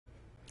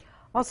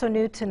Also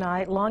new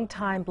tonight,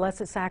 longtime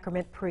Blessed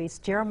Sacrament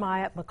priest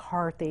Jeremiah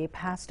McCarthy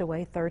passed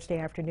away Thursday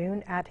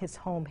afternoon at his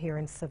home here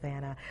in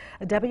Savannah.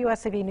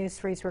 WSAV News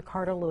 3's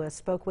Ricardo Lewis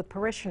spoke with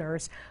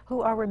parishioners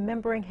who are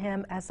remembering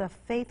him as a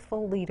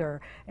faithful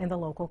leader in the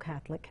local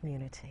Catholic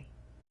community.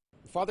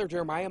 Father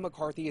Jeremiah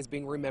McCarthy is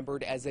being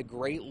remembered as a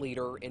great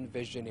leader and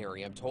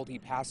visionary. I'm told he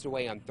passed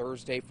away on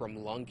Thursday from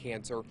lung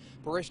cancer.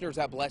 Parishioners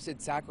at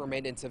Blessed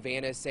Sacrament in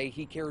Savannah say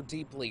he cared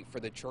deeply for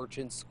the church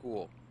and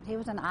school. He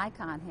was an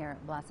icon here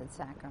at Blessed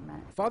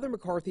Sacrament. Father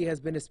McCarthy has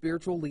been a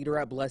spiritual leader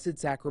at Blessed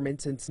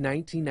Sacrament since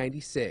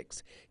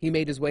 1996. He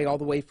made his way all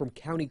the way from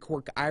County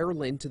Cork,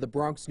 Ireland to the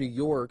Bronx, New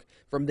York.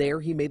 From there,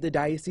 he made the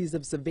Diocese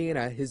of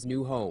Savannah his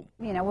new home.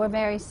 You know, we're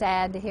very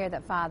sad to hear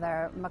that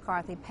Father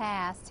McCarthy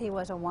passed. He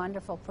was a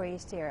wonderful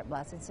priest here at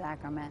Blessed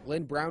Sacrament.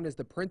 Lynn Brown is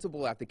the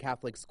principal at the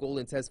Catholic school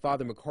and says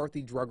Father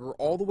McCarthy drug her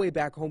all the way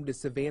back home to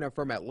Savannah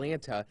from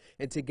Atlanta,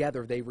 and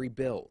together they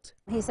rebuilt.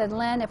 He said,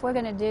 Lynn, if we're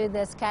going to do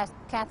this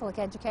Catholic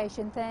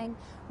education thing,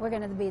 we're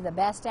going to be the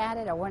best at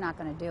it or we're not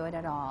going to do it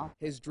at all.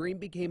 His dream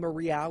became a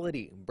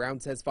reality. Brown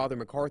says Father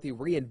McCarthy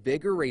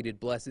reinvigorated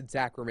Blessed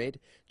Sacrament.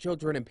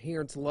 Children and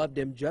parents loved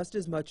him just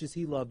as much as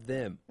he loved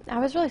them. I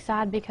was really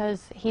sad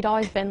because he'd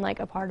always been like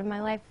a part of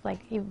my life.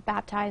 Like he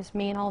baptized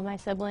me and all of my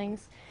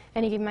siblings,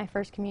 and he gave me my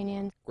first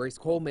communion. Grace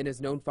Coleman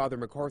has known Father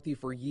McCarthy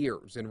for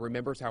years and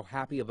remembers how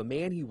happy of a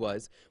man he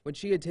was when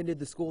she attended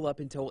the school up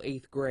until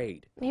 8th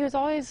grade. He was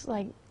always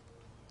like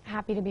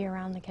happy to be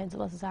around the kids at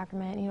Blessed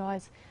Sacrament. He'd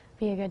always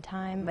be a good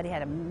time. But he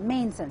had a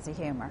mean sense of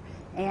humor,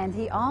 and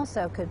he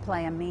also could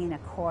play a mean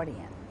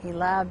accordion. He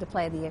loved to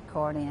play the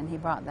accordion. He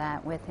brought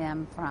that with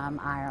him from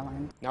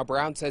Ireland. Now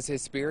Brown says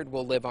his spirit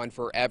will live on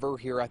forever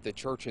here at the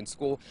church and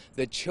school.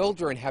 The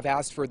children have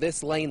asked for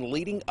this lane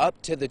leading up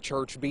to the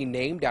church be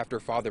named after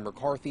Father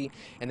McCarthy,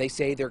 and they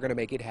say they're going to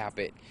make it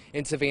happen.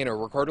 In Savannah,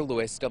 Ricardo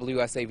Lewis,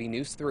 WSAV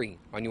News 3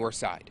 on your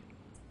side.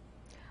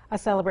 A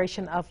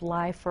celebration of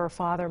life for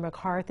Father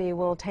McCarthy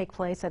will take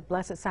place at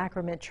Blessed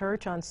Sacrament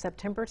Church on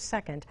September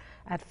 2nd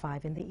at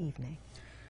 5 in the evening.